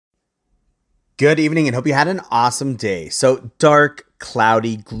Good evening and hope you had an awesome day. So dark,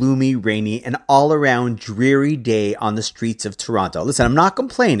 cloudy, gloomy, rainy, and all around dreary day on the streets of Toronto. Listen, I'm not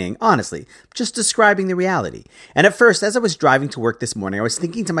complaining, honestly, just describing the reality. And at first, as I was driving to work this morning, I was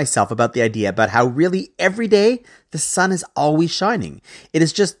thinking to myself about the idea about how really every day the sun is always shining. It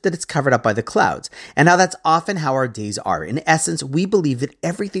is just that it's covered up by the clouds, and how that's often how our days are. In essence, we believe that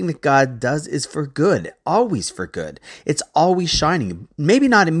everything that God does is for good, always for good. It's always shining, maybe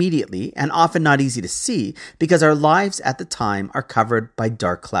not immediately, and often not easy to see, because our lives at the time are covered by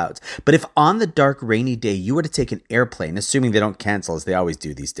dark clouds. But if on the dark, rainy day you were to take an airplane, assuming they don't cancel as they always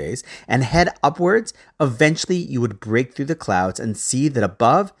do these days, and head upwards, eventually you would break through the clouds and see that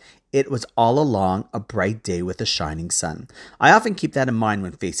above it was all along a bright day with a shining sun. I often keep that in mind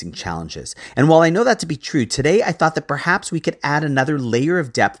when facing challenges. And while I know that to be true, today I thought that perhaps we could add another layer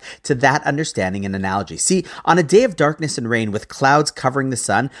of depth to that understanding and analogy. See, on a day of darkness and rain with clouds covering the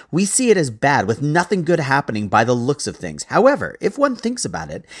sun, we see it as bad, with nothing good happening by the looks of things. However, if one thinks about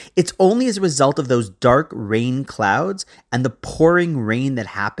it, it's only as a result of those dark rain clouds and the pouring rain that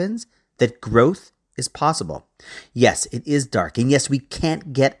happens that growth is possible. Yes, it is dark, and yes, we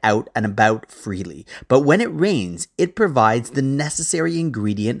can't get out and about freely. But when it rains, it provides the necessary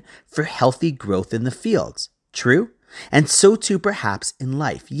ingredient for healthy growth in the fields. True? And so too perhaps in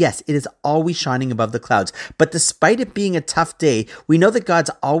life. Yes, it is always shining above the clouds, but despite it being a tough day, we know that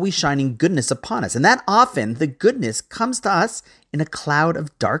God's always shining goodness upon us, and that often the goodness comes to us in a cloud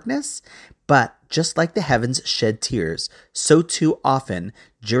of darkness. But just like the heavens shed tears, so too often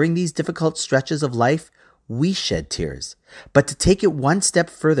during these difficult stretches of life, we shed tears. But to take it one step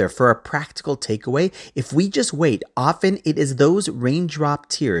further for a practical takeaway, if we just wait, often it is those raindrop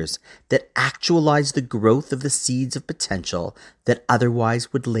tears that actualize the growth of the seeds of potential that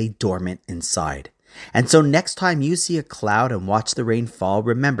otherwise would lay dormant inside. And so next time you see a cloud and watch the rain fall,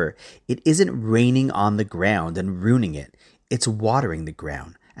 remember, it isn't raining on the ground and ruining it. It's watering the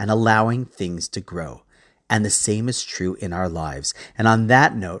ground and allowing things to grow. And the same is true in our lives. And on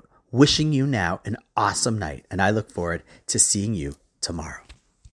that note, wishing you now an awesome night, and I look forward to seeing you tomorrow.